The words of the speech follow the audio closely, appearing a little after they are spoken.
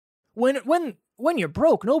When you're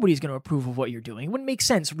broke, nobody's going to approve of what you're doing. It wouldn't make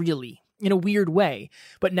sense, really, in a weird way.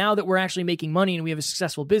 But now that we're actually making money and we have a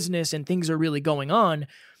successful business and things are really going on,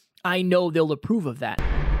 I know they'll approve of that.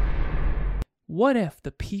 What if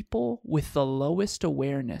the people with the lowest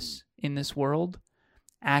awareness in this world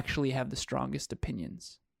actually have the strongest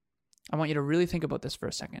opinions? I want you to really think about this for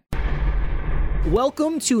a second.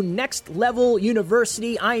 Welcome to Next Level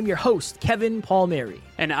University. I am your host, Kevin Palmieri.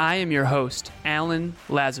 And I am your host, Alan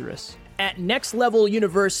Lazarus. At Next Level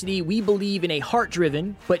University, we believe in a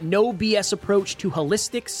heart-driven, but no BS approach to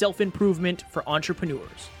holistic self-improvement for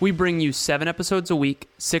entrepreneurs. We bring you 7 episodes a week,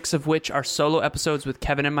 6 of which are solo episodes with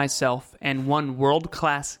Kevin and myself, and 1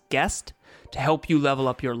 world-class guest to help you level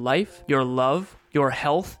up your life, your love, your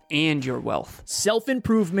health, and your wealth.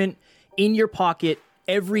 Self-improvement in your pocket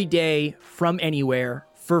every day from anywhere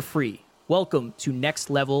for free. Welcome to Next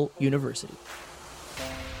Level University.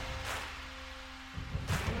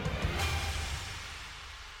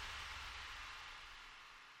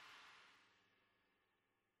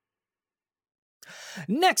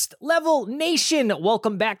 Next Level Nation,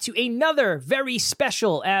 welcome back to another very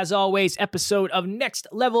special, as always, episode of Next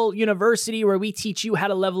Level University, where we teach you how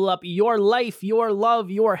to level up your life, your love,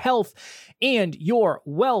 your health, and your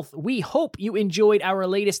wealth. We hope you enjoyed our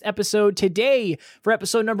latest episode today. For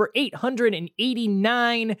episode number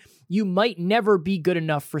 889, you might never be good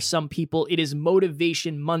enough for some people. It is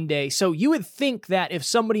Motivation Monday. So you would think that if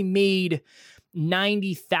somebody made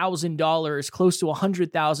 $90,000, close to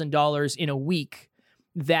 $100,000 in a week,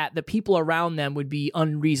 that the people around them would be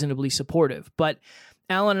unreasonably supportive. But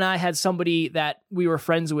Alan and I had somebody that we were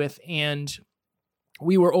friends with, and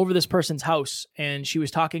we were over this person's house, and she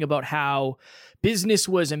was talking about how business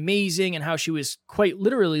was amazing and how she was quite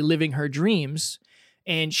literally living her dreams.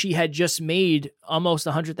 And she had just made almost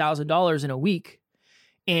 $100,000 in a week,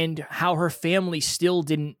 and how her family still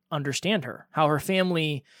didn't understand her, how her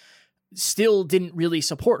family still didn't really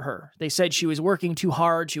support her. They said she was working too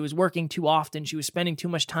hard, she was working too often, she was spending too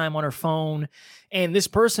much time on her phone, and this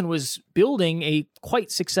person was building a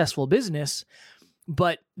quite successful business,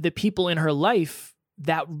 but the people in her life,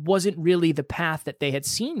 that wasn't really the path that they had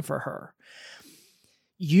seen for her.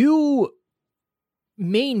 You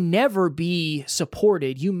may never be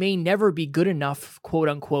supported. You may never be good enough, quote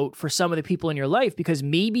unquote, for some of the people in your life, because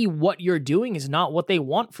maybe what you're doing is not what they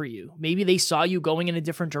want for you. Maybe they saw you going in a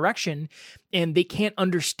different direction and they can't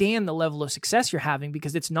understand the level of success you're having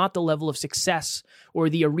because it's not the level of success or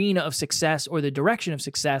the arena of success or the direction of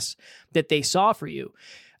success that they saw for you.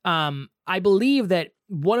 I believe that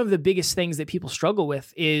one of the biggest things that people struggle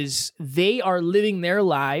with is they are living their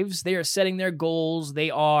lives, they are setting their goals, they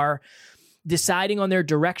are deciding on their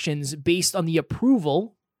directions based on the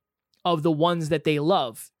approval of the ones that they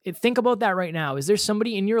love. And think about that right now. Is there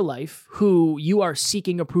somebody in your life who you are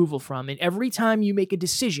seeking approval from? And every time you make a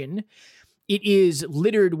decision, it is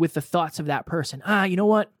littered with the thoughts of that person. You know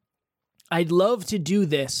what? I'd love to do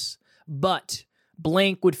this, but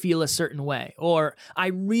blank would feel a certain way. Or I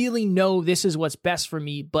really know this is what's best for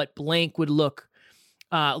me, but blank would look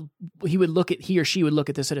he or she would look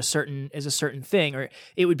at this as a certain thing, or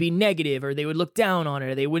it would be negative, or they would look down on it,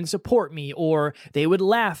 or they wouldn't support me, or they would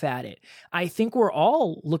laugh at it. I think we're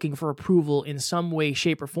all looking for approval in some way,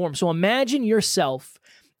 shape, or form. So imagine yourself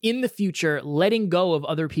in the future letting go of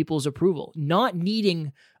other people's approval, not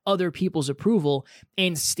needing other people's approval,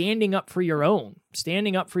 and standing up for your own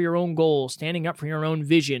goals, standing up for your own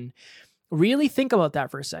vision. Really think about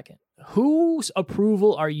that for a second. Whose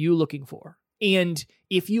approval are you looking for? And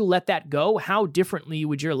if you let that go, how differently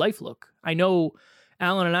would your life look? I know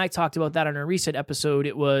Alan and I talked about that on a recent episode.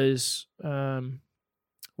 It was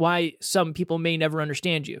why some people may never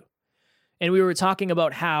understand you. And we were talking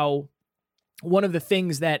about how one of the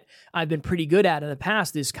things that I've been pretty good at in the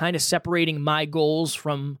past is kind of separating my goals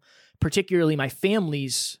from particularly my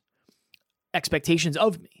family's expectations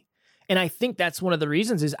of me. And I think that's one of the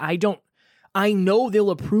reasons is I know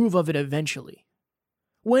they'll approve of it eventually.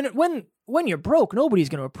 When you're broke, nobody's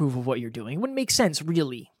going to approve of what you're doing. It wouldn't make sense,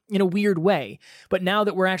 really, in a weird way. But now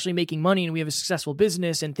that we're actually making money and we have a successful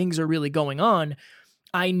business and things are really going on,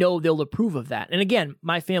 I know they'll approve of that. And again,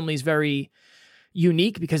 my family's very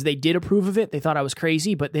unique because they did approve of it. They thought I was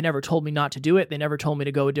crazy, but they never told me not to do it. They never told me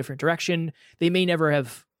to go a different direction. They may never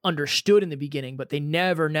have understood in the beginning, but they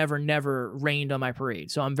never rained on my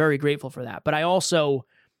parade. So I'm very grateful for that. But I also,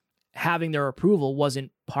 having their approval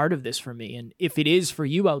wasn't part of this for me. And if it is for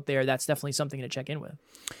you out there, that's definitely something to check in with.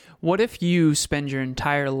 What if you spend your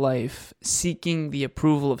entire life seeking the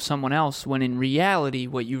approval of someone else when in reality,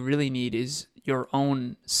 what you really need is your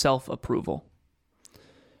own self-approval?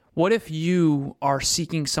 What if you are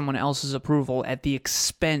seeking someone else's approval at the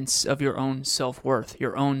expense of your own self-worth,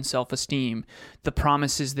 your own self-esteem, the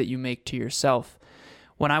promises that you make to yourself?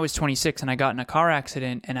 When I was 26 and I got in a car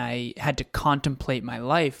accident and I had to contemplate my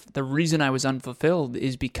life, the reason I was unfulfilled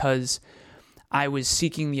is because I was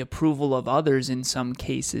seeking the approval of others in some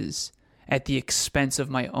cases at the expense of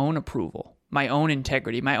my own approval, my own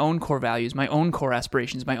integrity, my own core values, my own core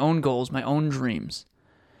aspirations, my own goals, my own dreams.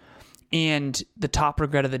 And the top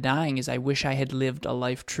regret of the dying is I wish I had lived a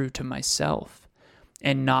life true to myself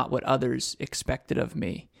and not what others expected of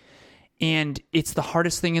me. And it's the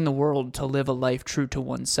hardest thing in the world to live a life true to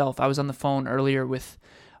oneself. I was on the phone earlier with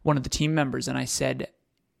one of the team members and I said,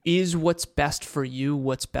 is what's best for you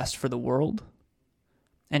what's best for the world?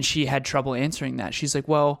 And she had trouble answering that. She's like,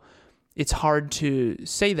 well, it's hard to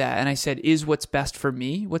say that. And I said, is what's best for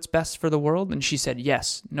me what's best for the world? And she said,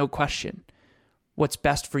 yes, no question. What's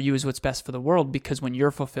best for you is what's best for the world, because when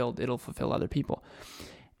you're fulfilled, it'll fulfill other people.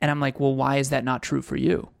 And I'm like, well, why is that not true for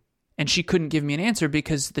you? And she couldn't give me an answer,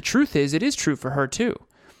 because the truth is, it is true for her too.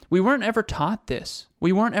 We weren't ever taught this.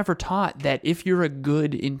 We weren't ever taught that if you're a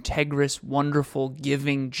good, integrous, wonderful,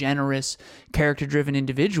 giving, generous, character-driven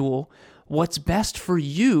individual, what's best for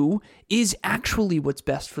you is actually what's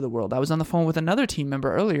best for the world. I was on the phone with another team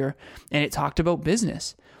member earlier, and it talked about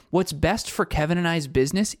business. What's best for Kevin and I's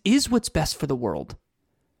business is what's best for the world.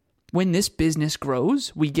 When this business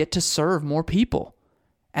grows, we get to serve more people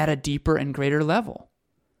at a deeper and greater level.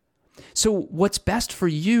 So what's best for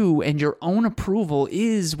you and your own approval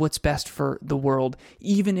is what's best for the world,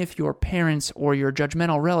 even if your parents or your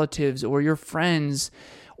judgmental relatives or your friends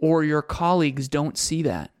or your colleagues don't see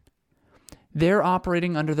that. They're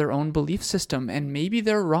operating under their own belief system, and maybe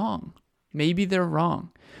they're wrong. Maybe they're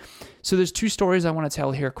wrong. So there's two stories I want to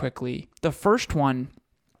tell here quickly. The first one,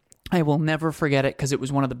 I will never forget it because it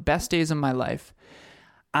was one of the best days of my life.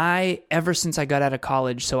 Ever since I got out of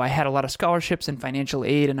college, so I had a lot of scholarships and financial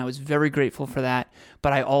aid, and I was very grateful for that,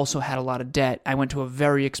 but I also had a lot of debt. I went to a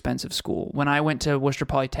very expensive school. When I went to Worcester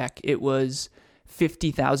Polytech, it was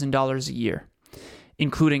 $50,000 a year,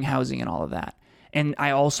 including housing and all of that. And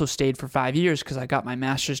I also stayed for 5 years because I got my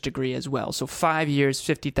master's degree as well. So 5 years,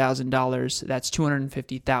 $50,000, that's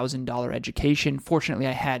 $250,000 education. Fortunately,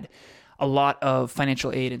 I had a lot of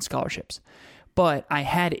financial aid and scholarships. But I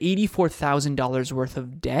had $84,000 worth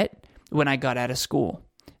of debt when I got out of school.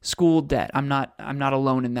 School debt. I'm not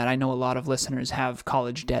alone in that. I know a lot of listeners have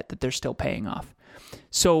college debt that they're still paying off.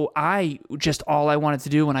 So all I wanted to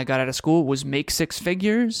do when I got out of school was make six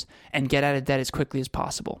figures and get out of debt as quickly as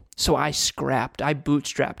possible. So I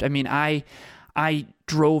bootstrapped. I mean, I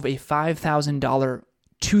drove a $5,000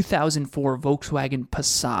 2004 Volkswagen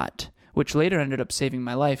Passat, which later ended up saving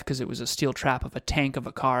my life because it was a steel trap of a tank of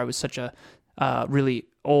a car. It was such a really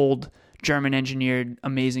old German engineered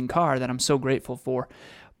amazing car that I'm so grateful for.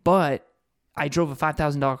 But I drove a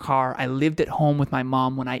 $5,000 car. I lived at home with my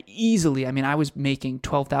mom when I was making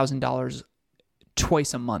 $12,000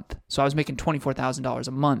 twice a month. So I was making $24,000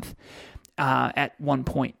 a month at one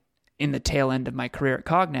point in the tail end of my career at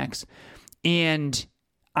Cognex. And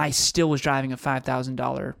I still was driving a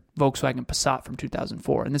 $5,000 Volkswagen Passat from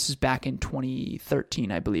 2004. And this is back in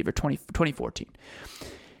 2013, I believe, or 2014.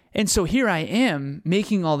 And so here I am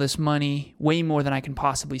making all this money, way more than I can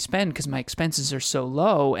possibly spend because my expenses are so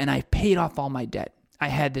low, and I paid off all my debt. I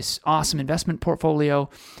had this awesome investment portfolio,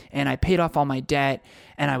 and I paid off all my debt,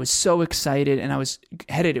 and I was so excited, and it was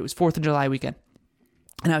 4th of July weekend,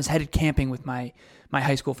 and I was headed camping with my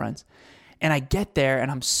high school friends. And I get there,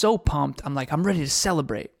 and I'm so pumped. I'm like, I'm ready to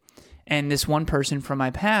celebrate. And this one person from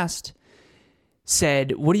my past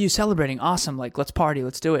said, "What are you celebrating?" "Awesome, like, let's party,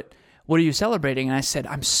 let's do it." "What are you celebrating?" And I said,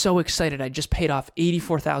 "I'm so excited. I just paid off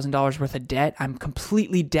 $84,000 worth of debt. I'm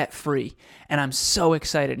completely debt-free, and I'm so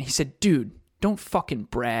excited." And he said, "Dude, don't fucking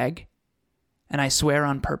brag." And I swear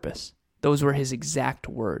on purpose, those were his exact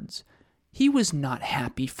words. He was not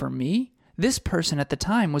happy for me. This person at the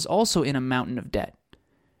time was also in a mountain of debt.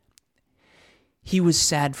 He was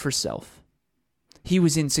sad for self. He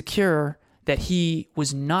was insecure that he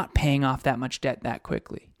was not paying off that much debt that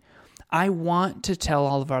quickly. I want to tell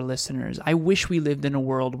all of our listeners, I wish we lived in a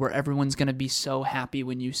world where everyone's going to be so happy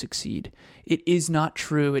when you succeed. It is not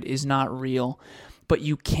true. It is not real. But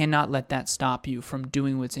you cannot let that stop you from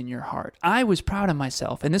doing what's in your heart. I was proud of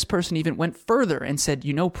myself. And this person even went further and said,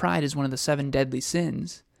 pride is one of the 7 deadly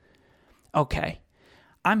sins. Okay,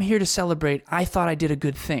 I'm here to celebrate. I thought I did a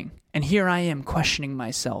good thing. And here I am questioning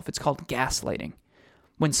myself. It's called gaslighting.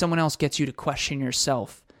 When someone else gets you to question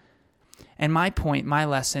yourself. And my point, my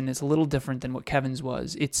lesson is a little different than what Kevin's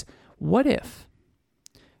was. It's what if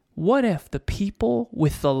the people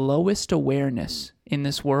with the lowest awareness in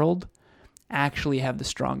this world actually have the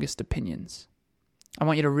strongest opinions. I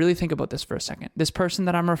want you to really think about this for a second. This person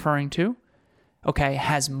that I'm referring to, okay,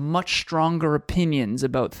 has much stronger opinions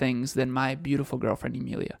about things than my beautiful girlfriend,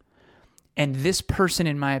 Emilia. And this person,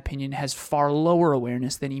 in my opinion, has far lower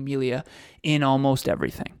awareness than Emilia in almost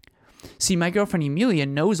everything. See, my girlfriend, Emilia,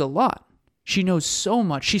 knows a lot. She knows so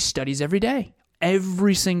much. She studies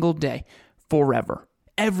every single day, forever.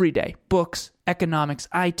 Every day. Books, economics,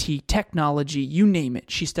 IT, technology, you name it.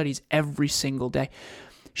 She studies every single day.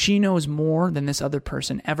 She knows more than this other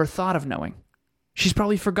person ever thought of knowing. She's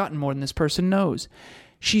probably forgotten more than this person knows.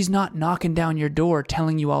 She's not knocking down your door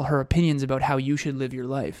telling you all her opinions about how you should live your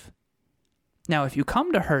life. Now, if you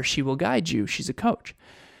come to her, she will guide you. She's a coach.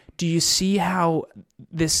 Do you see how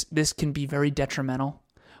this can be very detrimental?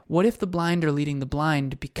 What if the blind are leading the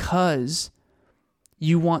blind because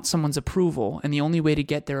you want someone's approval, and the only way to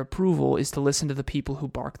get their approval is to listen to the people who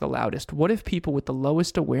bark the loudest? What if people with the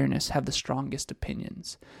lowest awareness have the strongest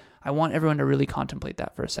opinions? I want everyone to really contemplate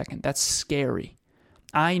that for a second. That's scary.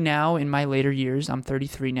 I now, in my later years, I'm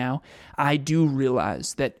 33 now, I do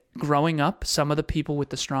realize that growing up, some of the people with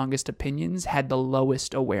the strongest opinions had the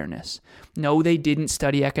lowest awareness. No, they didn't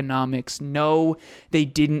study economics. No, they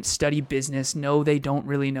didn't study business. No, they don't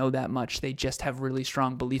really know that much. They just have really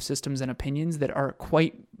strong belief systems and opinions that are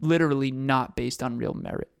quite literally not based on real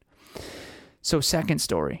merit. So second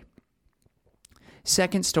story,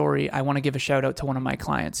 I want to give a shout out to one of my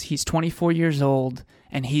clients. He's 24 years old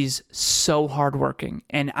and he's so hardworking.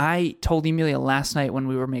 And I told Emilia last night when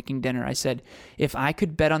we were making dinner, I said, if I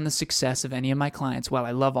could bet on the success of any of my clients, well,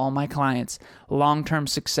 I love all my clients, long-term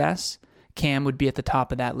success, Cam would be at the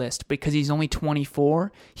top of that list because he's only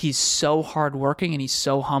 24. He's so hardworking and he's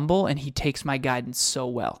so humble and he takes my guidance so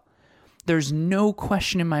well. There's no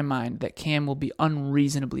question in my mind that Cam will be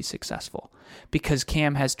unreasonably successful because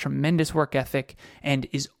Cam has tremendous work ethic and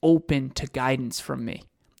is open to guidance from me.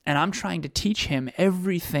 And I'm trying to teach him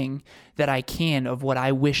everything that I can of what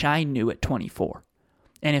I wish I knew at 24.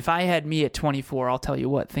 And if I had me at 24, I'll tell you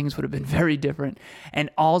what, things would have been very different. And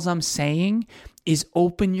all I'm saying is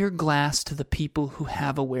open your glass to the people who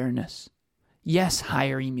have awareness. Yes,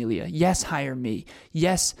 hire Emilia. Yes, hire me.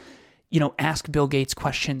 Yes, ask Bill Gates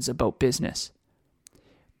questions about business.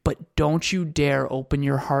 But don't you dare open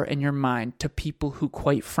your heart and your mind to people who,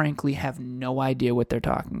 quite frankly, have no idea what they're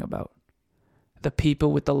talking about. The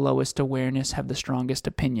people with the lowest awareness have the strongest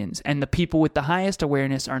opinions, and the people with the highest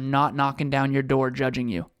awareness are not knocking down your door judging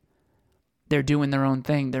you. They're doing their own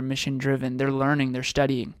thing. They're mission-driven. They're learning. They're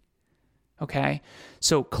studying. Okay?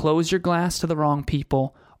 So close your glass to the wrong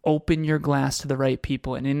people. Open your glass to the right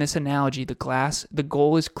people. And in this analogy, the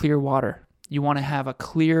goal is clear water. You want to have a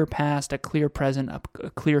clear past, a clear present, a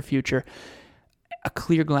clear future, a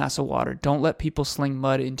clear glass of water. Don't let people sling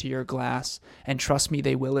mud into your glass, and trust me,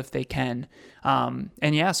 they will if they can.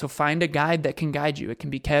 So find a guide that can guide you. It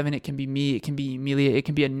can be Kevin, it can be me, it can be Emilia, it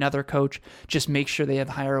can be another coach. Just make sure they have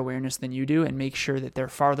higher awareness than you do and make sure that they're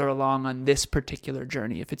farther along on this particular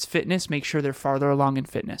journey. If it's fitness, make sure they're farther along in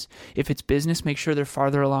fitness. If it's business, make sure they're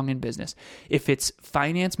farther along in business. If it's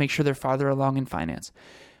finance, make sure they're farther along in finance.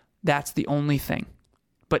 That's the only thing.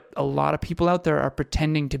 But a lot of people out there are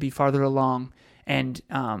pretending to be farther along, and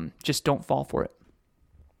just don't fall for it.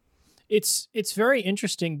 It's very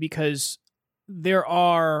interesting because there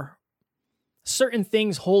are certain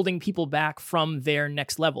things holding people back from their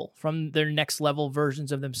next level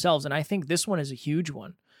versions of themselves. And I think this one is a huge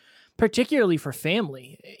one, particularly for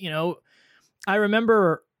family. I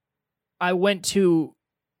remember I went to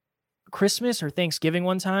Christmas or Thanksgiving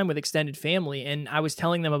one time with extended family, and I was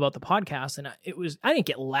telling them about the podcast, and I didn't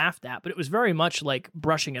get laughed at, but it was very much like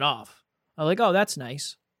brushing it off. I was like, oh, that's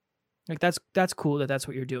nice. Like, that's cool that's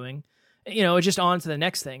what you're doing. It's just on to the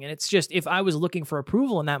next thing. And it's just, if I was looking for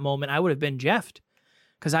approval in that moment, I would have been jeffed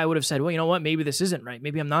because I would have said, well, you know what? Maybe this isn't right.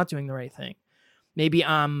 Maybe I'm not doing the right thing. Maybe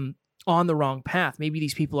I'm on the wrong path. Maybe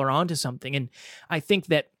these people are onto something. And I think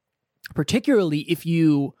that particularly if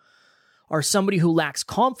you are somebody who lacks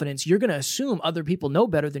confidence, you're going to assume other people know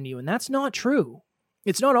better than you. And that's not true.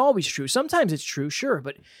 It's not always true. Sometimes it's true, sure,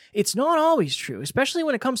 but it's not always true, especially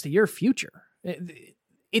when it comes to your future.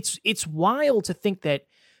 It's wild to think that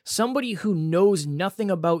somebody who knows nothing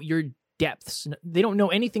about your depths, they don't know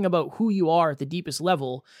anything about who you are at the deepest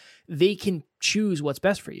level, they can choose what's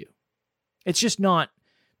best for you. That's just not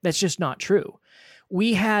true.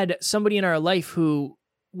 We had somebody in our life who,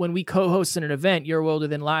 when we co-hosted an event, Your World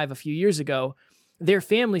Within Live, a few years ago, their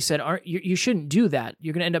family said, you shouldn't do that.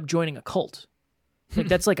 You're going to end up joining a cult. Like,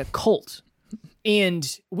 that's like a cult.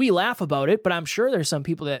 And we laugh about it, but I'm sure there's some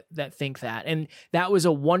people that think that. And that was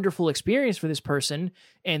a wonderful experience for this person,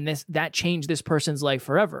 and that changed this person's life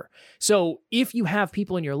forever. So if you have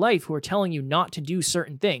people in your life who are telling you not to do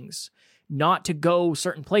certain things, not to go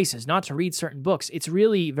certain places, not to read certain books, it's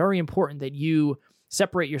really very important that you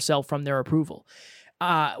separate yourself from their approval.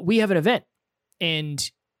 We have an event, and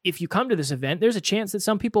if you come to this event, there's a chance that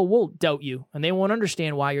some people will doubt you, and they won't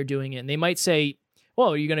understand why you're doing it. And they might say,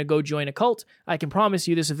 well, are you going to go join a cult? I can promise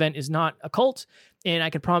you this event is not a cult, and I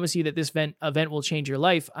can promise you that this event will change your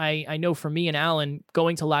life. I know for me and Alan,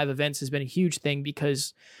 going to live events has been a huge thing,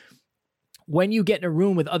 because when you get in a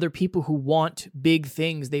room with other people who want big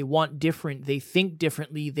things, they want different, they think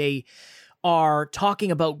differently, they are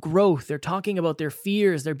talking about growth, they're talking about their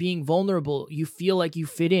fears, they're being vulnerable, you feel like you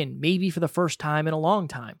fit in, maybe for the first time in a long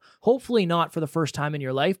time. Hopefully not for the first time in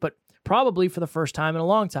your life, but probably for the first time in a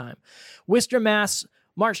long time. Worcester, Mass,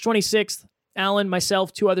 March 26th. Alan,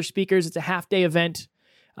 myself, 2 other speakers. It's a half-day event.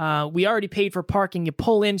 We already paid for parking. You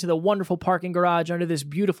pull into the wonderful parking garage under this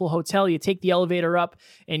beautiful hotel. You take the elevator up,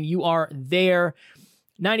 and you are there.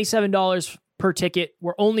 $97 per ticket.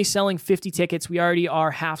 We're only selling 50 tickets. We already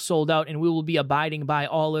are half sold out, and we will be abiding by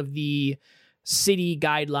all of the city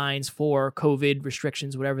guidelines for COVID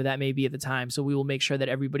restrictions, whatever that may be at the time. So we will make sure that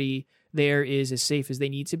everybody there is as safe as they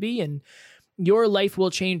need to be. And your life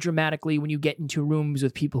will change dramatically when you get into rooms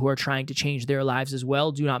with people who are trying to change their lives as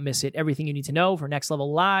well. Do not miss it. Everything you need to know for Next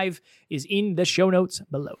Level Live is in the show notes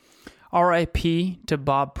below. R.I.P. to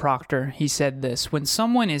Bob Proctor. He said this: when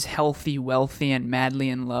someone is healthy, wealthy, and madly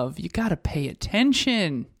in love, you gotta pay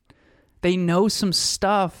attention. They know some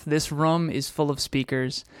stuff. This room is full of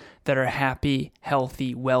speakers that are happy,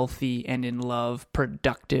 healthy, wealthy, and in love,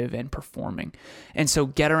 productive, and performing. And so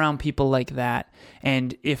get around people like that.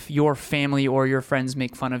 And if your family or your friends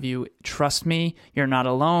make fun of you, trust me, you're not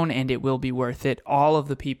alone, and it will be worth it. All of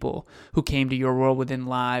the people who came to Your World Within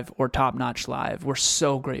Live or Top Notch Live, we're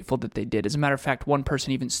so grateful that they did. As a matter of fact, one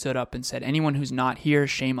person even stood up and said, anyone who's not here,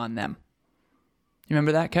 shame on them. You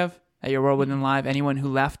remember that, Kev? At Your World Within Live, anyone who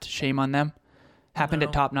left, shame on them. Happened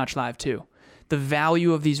at Top Notch Live too. The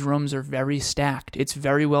value of these rooms are very stacked. It's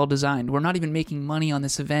very well designed. We're not even making money on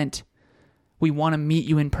this event. We want to meet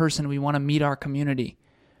you in person. We want to meet our community.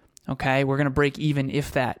 Okay? We're going to break even,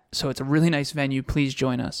 if that. So it's a really nice venue. Please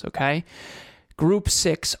join us. Okay? Group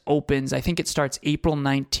 6 opens, I think it starts April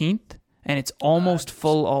 19th, and it's almost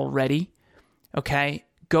full already. Okay?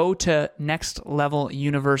 Go to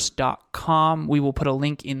nextleveluniverse.com. We will put a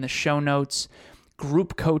link in the show notes.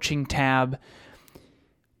 Group coaching tab.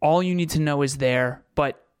 All you need to know is there,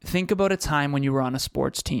 but think about a time when you were on a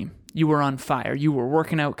sports team. You were on fire. You were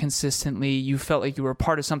working out consistently. You felt like you were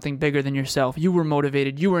part of something bigger than yourself. You were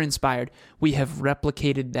motivated. You were inspired. We have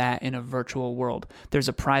replicated that in a virtual world. There's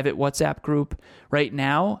a private WhatsApp group. Right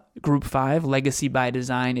now, Group 5, Legacy by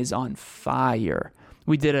Design, is on fire.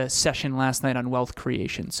 We did a session last night on wealth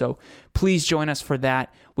creation, so please join us for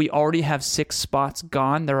that. We already have 6 spots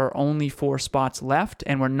gone. There are only 4 spots left,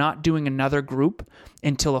 and we're not doing another group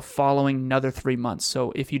until a following another 3 months.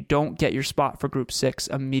 So if you don't get your spot for Group 6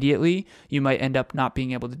 immediately, you might end up not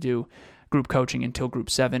being able to do group coaching until Group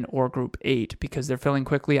 7 or Group 8 because they're filling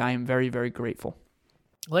quickly. I am very, very grateful.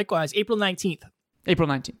 Likewise, April 19th. April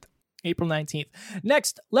 19th. April 19th.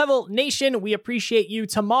 Next Level Nation, we appreciate you.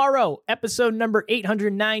 Tomorrow, episode number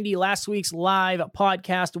 890, last week's live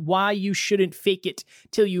podcast, Why You Shouldn't Fake It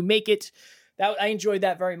Till You Make It. I enjoyed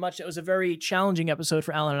that very much. It was a very challenging episode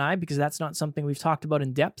for Alan and I because that's not something we've talked about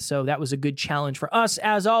in depth. So that was a good challenge for us.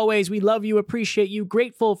 As always, we love you, appreciate you,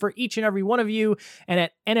 grateful for each and every one of you. And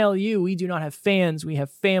at NLU, we do not have fans, we have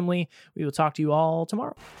family. We will talk to you all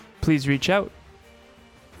tomorrow. Please reach out.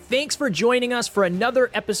 Thanks for joining us for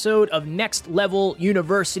another episode of Next Level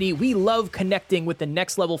University. We love connecting with the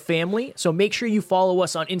Next Level family, so make sure you follow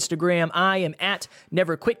us on Instagram. I am at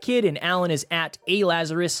NeverQuitKid, and Alan is at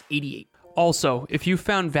ALazarus88. Also, if you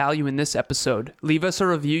found value in this episode, leave us a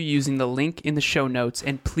review using the link in the show notes,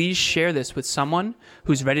 and please share this with someone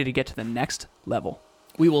who's ready to get to the next level.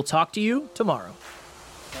 We will talk to you tomorrow.